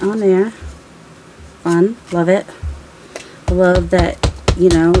ghost print on there. Fun. Love it. I love that, you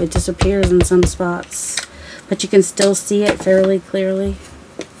know, it disappears in some spots, but you can still see it fairly clearly.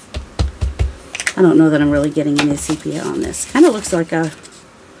 I don't know that I'm really getting any sepia on this. Kind of looks like a...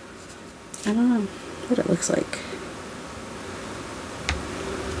 I don't know what it looks like.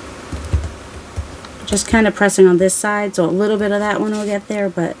 Just kind of pressing on this side, so a little bit of that one will get there,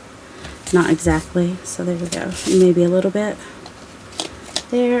 but not exactly. So there we go. Maybe a little bit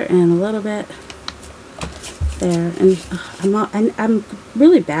there and a little bit there. And I'm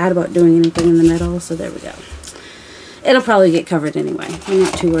really bad about doing anything in the middle, so there we go. It'll probably get covered anyway. I'm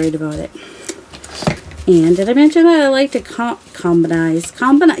not too worried about it. And did I mention that I like to combinize?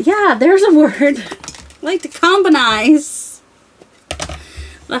 Yeah, there's a word. I like to combinize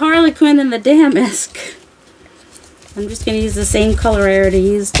the Harley Quinn and the Damask. I'm just going to use the same color I already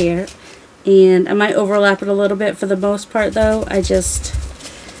used here. And I might overlap it a little bit for the most part though. I just,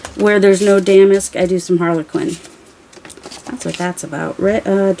 where there's no Damask, I do some Harley Quinn. That's what that's about. Red,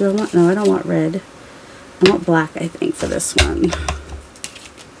 do I want, no, I don't want red. I want black, I think, for this one.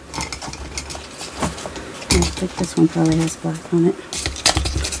 I think this one probably has black on it.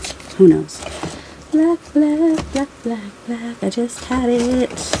 Who knows? Black, black, black, black, black. I just had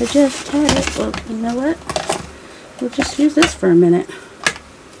it. I just had it. Well, you know what? We'll just use this for a minute.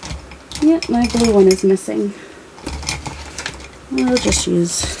 Yep, my blue one is missing. We'll just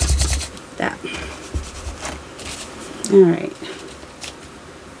use that. Alright.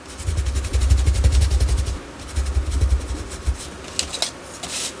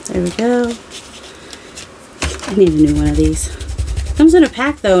 There we go. I need a new one of these. It comes in a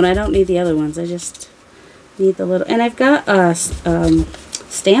pack though, and I don't need the other ones. I just need the little... And I've got a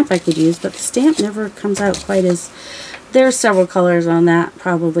stamp I could use, but the stamp never comes out quite as... There's several colors on that,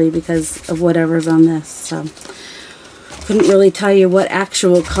 probably because of whatever's on this. So, couldn't really tell you what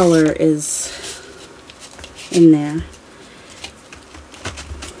actual color is in there.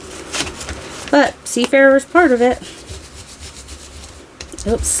 But Seafarer is part of it.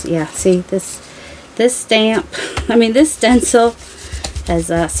 Oops, yeah, see, this stamp, I mean this stencil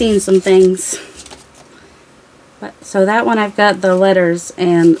has seen some things. But so that one I've got the letters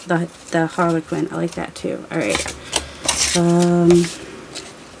and the Harley Quinn. I like that too. Alright.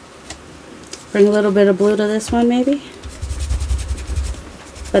 Bring a little bit of blue to this one maybe.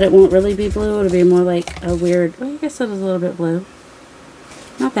 But it won't really be blue, it'll be more like a weird, well, I guess it is a little bit blue.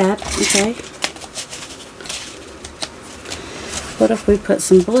 Not bad, okay. What if we put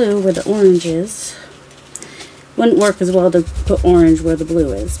some blue where the orange is? Wouldn't work as well to put orange where the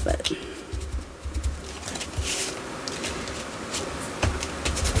blue is, but...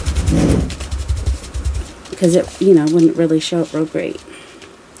 Because it, you know, wouldn't really show up real great.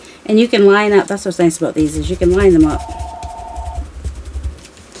 And you can line up, that's what's nice about these, is you can line them up.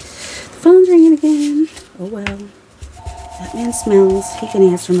 The phone's ringing again. Oh well. That man smells. He can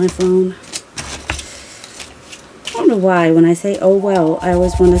answer my phone. I don't know why when I say oh well I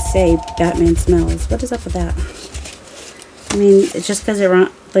always want to say Batman smells. What is up with that? I mean, it's just because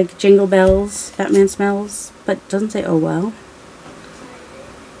it like Jingle Bells, Batman smells, but it doesn't say oh well.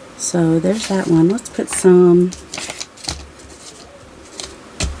 So there's that one. Let's put some,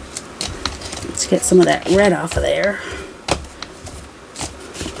 let's get some of that red off of there.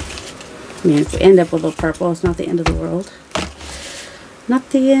 I mean, if we end up with a little purple, it's not the end of the world. Not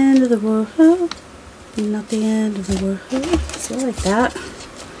the end of the world. Not the end of the world. So like that.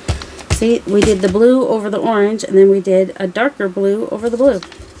 See, we did the blue over the orange, and then we did a darker blue over the blue.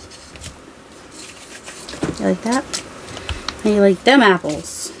 You like that? And you like them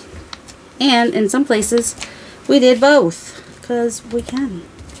apples. And in some places, we did both, because we can.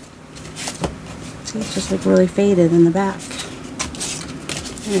 See, it's just like really faded in the back.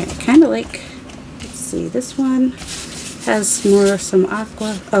 Alright, kind of like, let's see, this one has some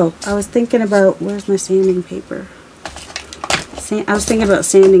aqua. Oh, I was thinking about, where's my sanding paper? I was thinking about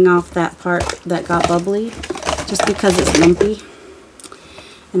sanding off that part that got bubbly, just because it's lumpy.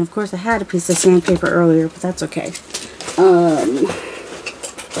 And of course I had a piece of sandpaper earlier, but that's okay.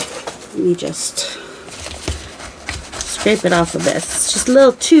 Let me just scrape it off of this. It's just a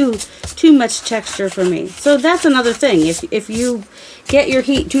little too much texture for me. So that's another thing. If you get your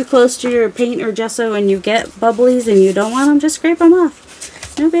heat too close to your paint or gesso and you get bubblies and you don't want them, just scrape them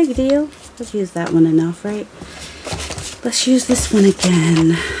off. No big deal. I've used that one enough, right? Let's use this one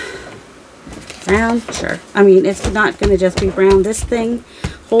again. Brown? Sure. I mean, it's not going to just be brown. This thing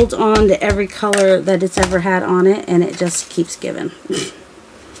holds on to every color that it's ever had on it, and it just keeps giving.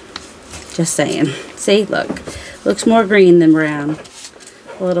 Just saying. See, look. Looks more green than brown.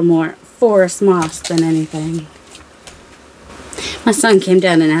 A little more forest moss than anything. My son came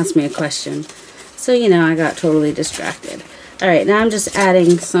down and asked me a question. So, you know, I got totally distracted. Alright, now I'm just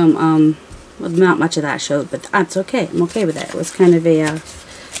adding some, well, not much of that showed, but that's okay. I'm okay with that. It was kind of a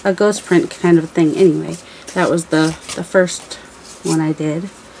ghost print kind of thing anyway. That was the first one I did.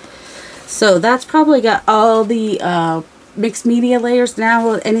 So that's probably got all the mixed media layers.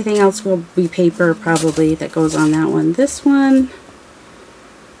 Now anything else will be paper probably that goes on that one. This one,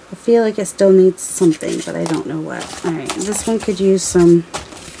 I feel like it still needs something, but I don't know what. Alright, this one could use some,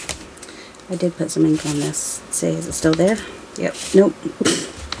 I did put some ink on this. Let's see, is it still there? Yep, nope.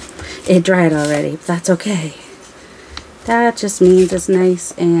 It dried already, but that's okay. That just means it's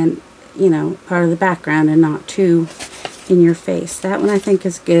nice and, you know, part of the background and not too in your face. That one I think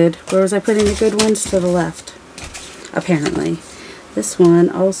is good. Where was I putting the good ones? To the left, apparently. This one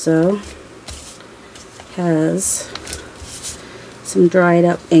also has some dried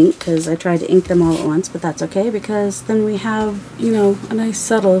up ink because I tried to ink them all at once, but that's okay because then we have, you know, a nice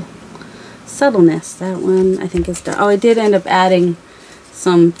subtleness. That one I think is done. Oh, I did end up adding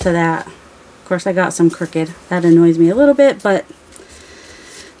some to that. Of course, I got some crooked. That annoys me a little bit, but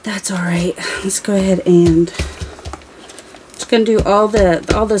that's alright. Let's go ahead and just gonna do all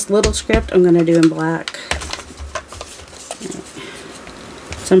this little script I'm gonna do in black. Right.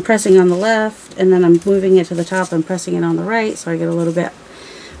 So I'm pressing on the left and then I'm moving it to the top and pressing it on the right so I get a little bit.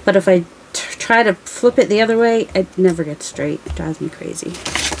 But if I try to flip it the other way, it never gets straight. It drives me crazy.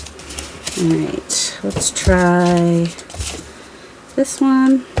 Alright, let's try this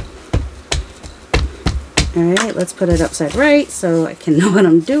one. Alright, let's put it upside right so I can know what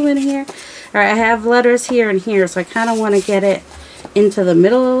I'm doing here. Alright, I have letters here and here, so I kind of want to get it into the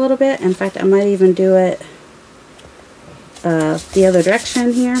middle a little bit. In fact, I might even do it the other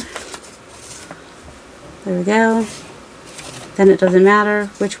direction here. There we go. Then it doesn't matter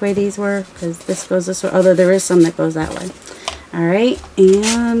which way these were, because this goes this way. Although there is some that goes that way. Alright,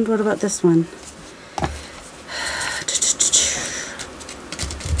 and what about this one?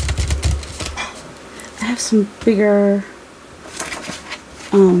 I have some bigger,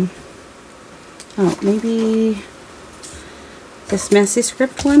 oh, maybe this messy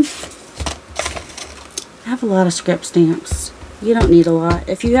script one. I have a lot of script stamps. You don't need a lot.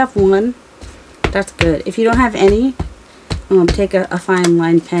 If you have one, that's good. If you don't have any, take a fine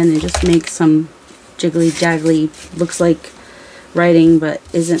line pen and just make some jiggly jaggly, looks like writing but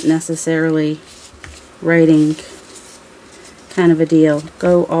isn't necessarily writing kind of a deal.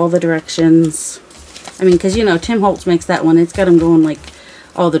 Go all the directions. I mean, because, you know, Tim Holtz makes that one. It's got them going, like,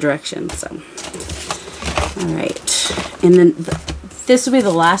 all the directions, so. Alright. And then this will be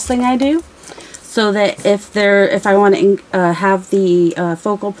the last thing I do. So that if I want to have the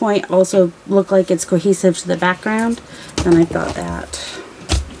focal point also look like it's cohesive to the background, then I've got that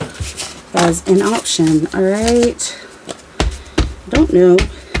as an option. Alright. Don't know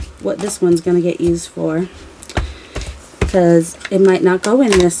what this one's going to get used for, because it might not go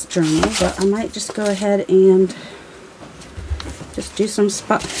in this journal, but I might just go ahead and just do some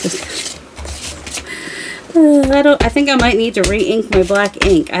spots. I think I might need to re-ink my black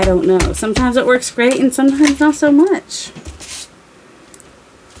ink. I don't know. Sometimes it works great and sometimes not so much.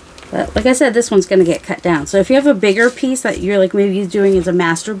 But like I said, this one's going to get cut down. So if you have a bigger piece that you're like maybe doing as a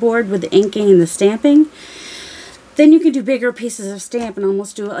master board with the inking and the stamping, then you can do bigger pieces of stamp and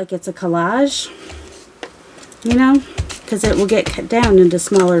almost do it like it's a collage. You know? Because it will get cut down into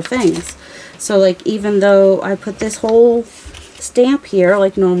smaller things. So like even though I put this whole stamp here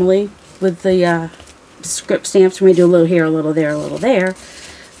like normally with the script stamps, we do a little here, a little there, a little there,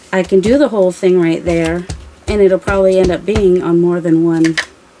 I can do the whole thing right there and it'll probably end up being on more than one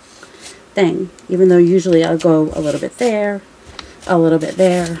thing, even though usually I'll go a little bit there, a little bit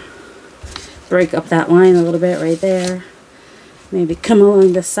there, break up that line a little bit right there, maybe come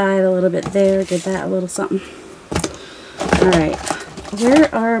along the side a little bit there, did that a little something. Alright, where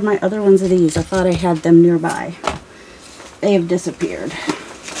are my other ones of these? I thought I had them nearby. They have disappeared.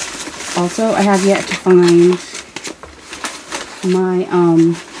 Also, I have yet to find my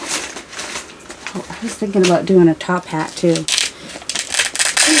Oh, I was thinking about doing a top hat too.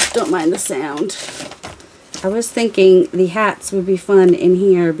 Don't mind the sound. I was thinking the hats would be fun in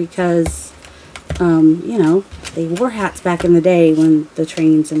here because, you know, they wore hats back in the day when the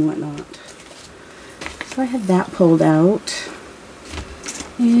trains and whatnot. So I had that pulled out.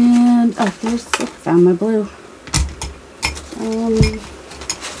 And, oh, I found my blue.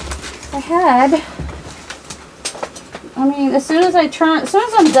 As soon as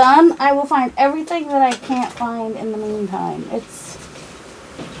I'm done, I will find everything that I can't find in the meantime. It's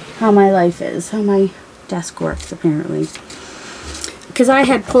how my life is, how my desk works apparently. Because I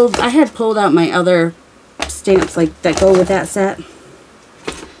had pulled out my other stamps like that go with that set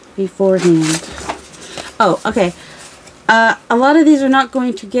beforehand. Oh, okay. A lot of these are not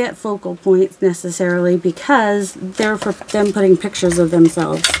going to get focal points necessarily because they're for them putting pictures of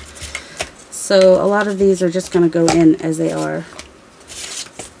themselves. So a lot of these are just going to go in as they are.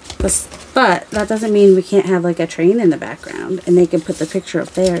 But that doesn't mean we can't have like a train in the background and they can put the picture up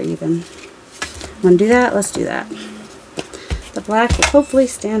there even. Want to do that? Let's do that. The black will hopefully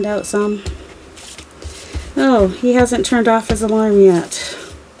stand out some. Oh, he hasn't turned off his alarm yet.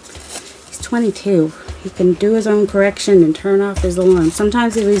 He's 22. He can do his own correction and turn off his alarm.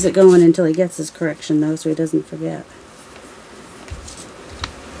 Sometimes he leaves it going until he gets his correction though, so he doesn't forget.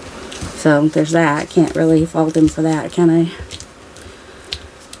 So there's that. Can't really fault him for that, can I?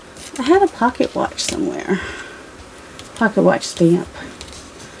 I had a pocket watch somewhere. Pocket watch stamp.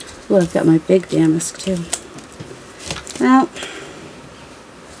 Ooh, I've got my big damask too. Well,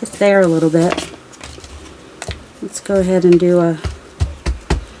 it's there a little bit. Let's go ahead and do a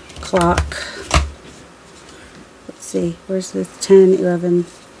clock. Let's see, where's the 10, 11,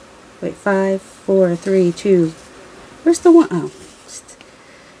 wait, 5, 4, 3, 2. Where's the one? Oh,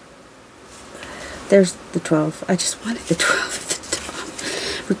 there's the 12. I just wanted the 12 at the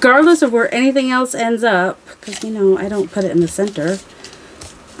top. Regardless of where anything else ends up, because, you know, I don't put it in the center.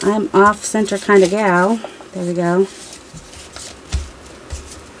 I'm off-center kind of gal. There we go.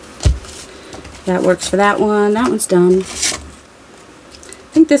 That works for that one. That one's done.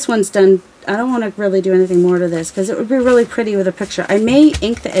 I think this one's done. I don't want to really do anything more to this because it would be really pretty with a picture. I may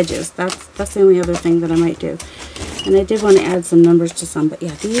ink the edges. That's the only other thing that I might do. And I did want to add some numbers to some. But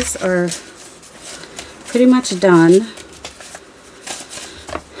yeah, these are pretty much done.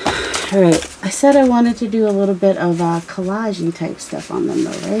 Alright, I said I wanted to do a little bit of collage-y type stuff on them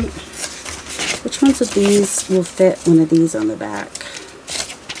though, right? Which ones of these will fit one of these on the back?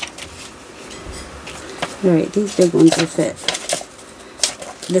 Alright, these big ones will fit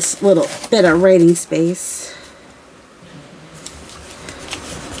this little bit of writing space.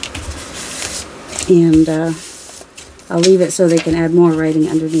 And I'll leave it so they can add more writing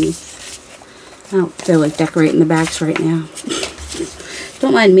underneath. I don't feel like decorating the backs right now.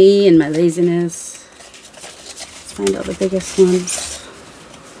 Don't mind me and my laziness. Let's find out the biggest ones.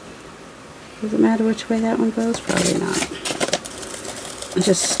 Does it matter which way that one goes? Probably not. I'll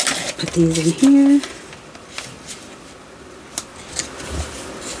just put these in here.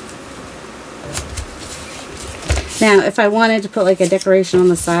 Now, if I wanted to put like a decoration on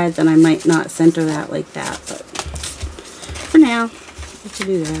the side, then I might not center that like that. But for now, I can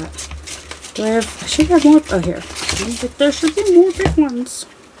do that. Do I have, I should have more, oh here. There should be more big ones.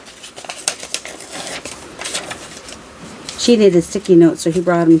 She needed sticky notes, so he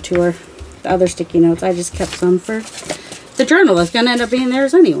brought them to her. The other sticky notes, I just kept some for the journal. It's going to end up being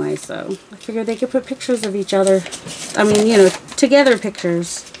theirs anyway, so I figured they could put pictures of each other. I mean, you know, together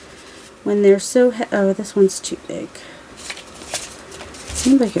pictures. When they're so, oh, this one's too big.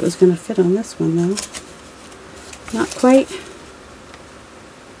 Seemed like it was going to fit on this one, though. Not quite.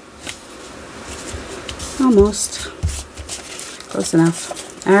 Almost. Close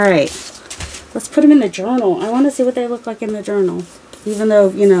enough. Alright. Let's put them in the journal. I want to see what they look like in the journal. Even though,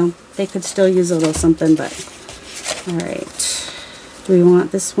 you know, they could still use a little something, but... Alright. Do we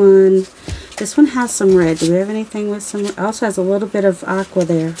want this one? This one has some red. Do we have anything with some... It also has a little bit of aqua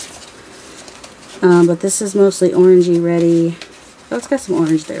there. But this is mostly orangey, reddy. Oh, it's got some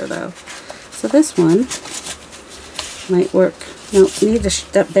orange there, though. So this one might work. No, need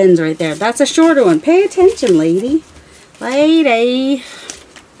that bends right there. That's a shorter one. Pay attention, lady. Lady.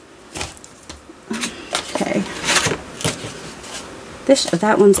 Okay.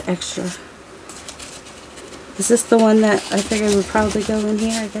 That one's extra. Is this the one that I figured would probably go in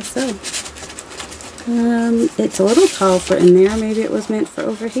here? I guess so. It's a little tall for in there. Maybe it was meant for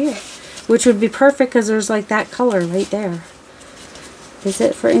over here. Which would be perfect because there's like that color right there. Is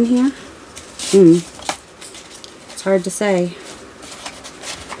it for in here? It's hard to say.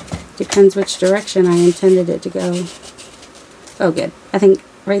 Depends which direction I intended it to go. Oh, good. I think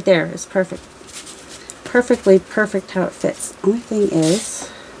right there is perfect. perfectly perfect how it fits. Only thing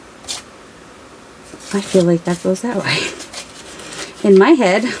is, I feel like that goes that way. In my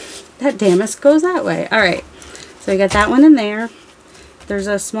head, that damask goes that way. Alright, so we got that one in there. There's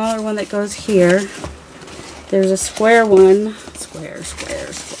a smaller one that goes here. There's a square one, square,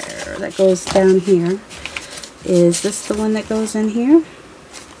 that goes down here. Is this the one that goes in here?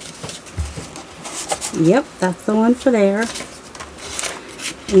 Yep, that's the one for there.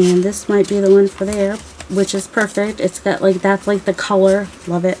 And this might be the one for there, which is perfect. It's got like, that's like the color.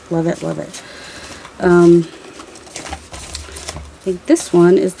 Love it, love it, love it. I think this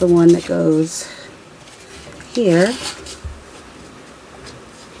one is the one that goes here.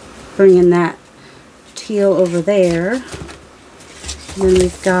 Bringing that teal over there. And then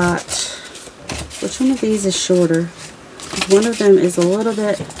we've got, which one of these is shorter? One of them is a little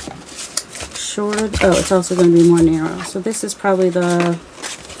bit shorter. Oh, it's also going to be more narrow. So this is probably the,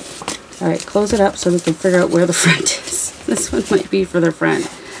 alright, close it up so we can figure out where the front is. This one might be for the front.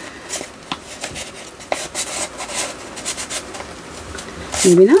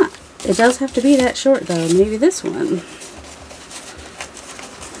 Maybe not. It does have to be that short though. Maybe this one.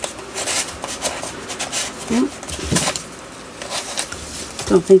 Nope.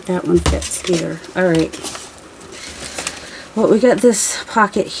 Don't think that one fits either. Alright. Well, we got this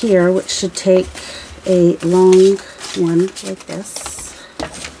pocket here, which should take a long one like this.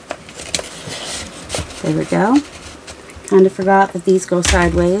 There we go. Kind of forgot that these go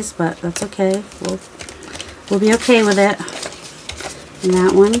sideways, but that's okay. We'll be okay with it. And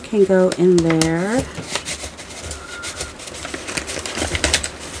that one can go in there.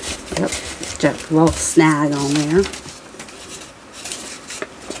 Yep, just a little snag on there.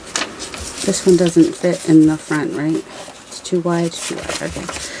 This one doesn't fit in the front, right? It's too wide, it's too wide. Okay.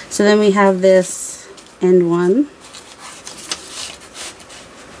 So then we have this end one.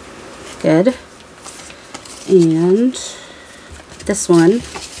 Good. And this one,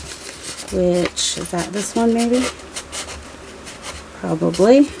 which, is that this one maybe?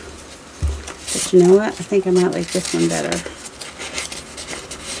 Probably. But you know what? I think I might like this one better.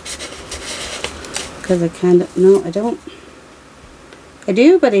 Because I kind of, no, I don't. I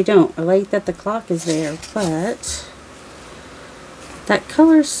do, but I don't. I like that the clock is there, but that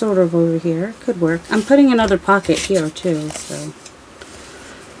color's sort of over here. Could work. I'm putting another pocket here too, so.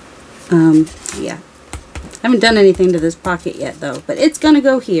 Yeah. I haven't done anything to this pocket yet though, but it's gonna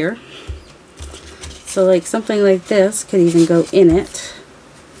go here. So like something like this could even go in it.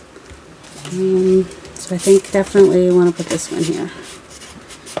 So I think definitely you want to put this one here.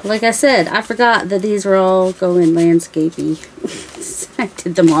 Like I said, I forgot that these were all going landscapey. I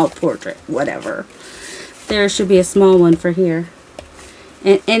did them all portrait, whatever. There should be a small one for here.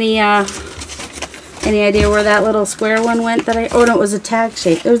 And any idea where that little square one went that oh no, it was a tag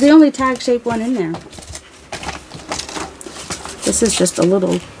shape. It was the only tag shape one in there. This is just a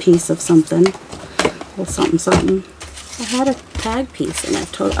little piece of something. Well, something. I had a tag piece in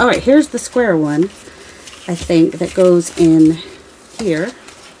it. Alright, here's the square one, I think, that goes in here.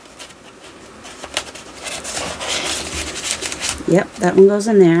 Yep, that one goes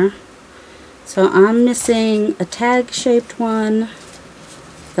in there. So I'm missing a tag-shaped one.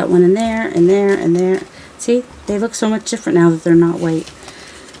 Got one in there, and there, and there. See, they look so much different now that they're not white.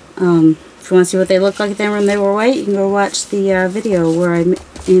 If you want to see what they look like then when they were white, you can go watch the video where I,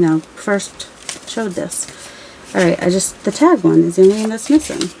 first showed this. Alright, the tag one is the only one that's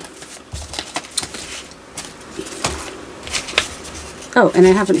missing. Oh, and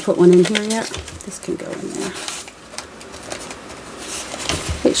I haven't put one in here yet. This can go in there.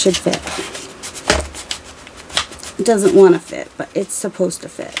 It should fit. It doesn't want to fit, but it's supposed to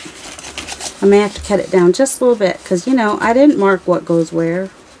fit. I may have to cut it down just a little bit, because, I didn't mark what goes where.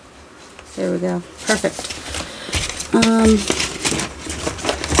 There we go. Perfect.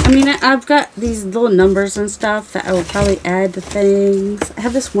 I've got these little numbers and stuff that I will probably add to things. I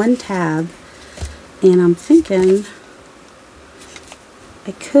have this one tab, and I'm thinking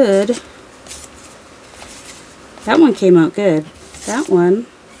I could. That one came out good. That one,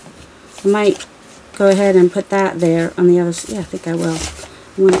 I might go ahead and put that there on the other side. Yeah, I think I will.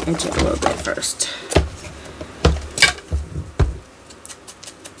 I want to edge it a little bit first.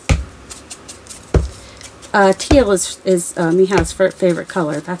 Teal is Miha's favorite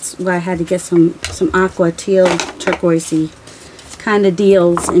color. That's why I had to get some aqua teal turquoisey kind of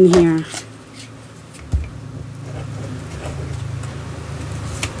deals in here.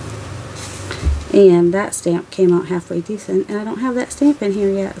 And that stamp came out halfway decent, and I don't have that stamp in here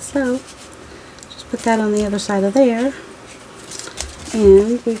yet, so just put that on the other side of there.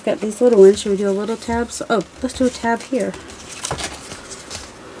 And we've got these little ones. Should we do a little tab? Oh, let's do a tab here.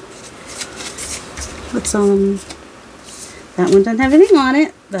 Let's that one doesn't have anything on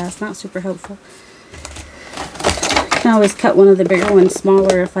it. That's not super helpful. I can always cut one of the bigger ones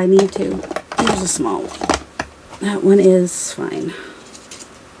smaller if I need to. Here's a small one. That one is fine.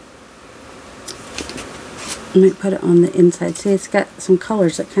 I might put it on the inside. See, it's got some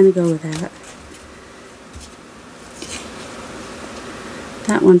colors that kind of go with that.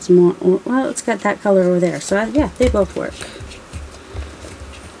 That one's more, well, it's got that color over there. So, yeah, they both work.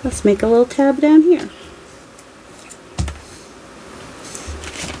 Let's make a little tab down here.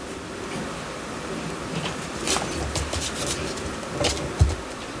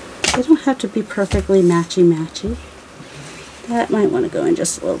 They don't have to be perfectly matchy-matchy. That might want to go in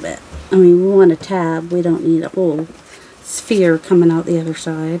just a little bit. I mean, we want a tab. We don't need a whole sphere coming out the other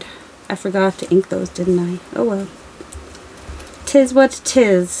side. I forgot to ink those, didn't I? Oh well. 'Tis what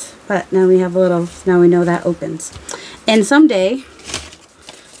 'tis. But now we have a little, now we know that opens. And someday,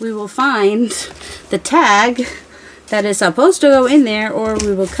 we will find the tag that is supposed to go in there, or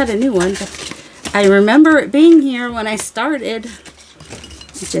we will cut a new one. But I remember it being here when I started.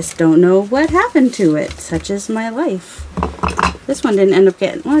 I just don't know what happened to it. Such is my life. This one didn't end up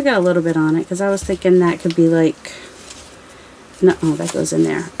getting, well, I got a little bit on it because I was thinking that could be like, no, oh, that goes in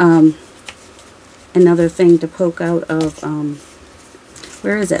there. Another thing to poke out of,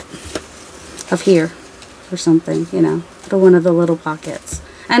 where is it? Of here or something, you know, for one of the little pockets.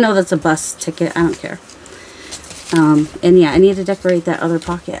 I know that's a bus ticket. I don't care. And yeah, I need to decorate that other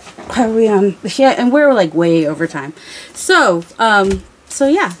pocket. Are we on? Yeah, and we're like way over time. So, so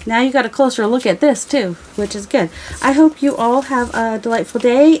yeah, now you got a closer look at this too, which is good. I hope you all have a delightful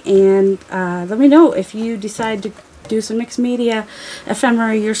day, and let me know if you decide to do some mixed media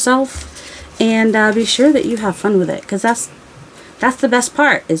ephemera yourself, and be sure that you have fun with it, because that's the best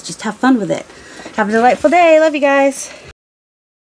part, is just have fun with it. Have a delightful day. Love you guys.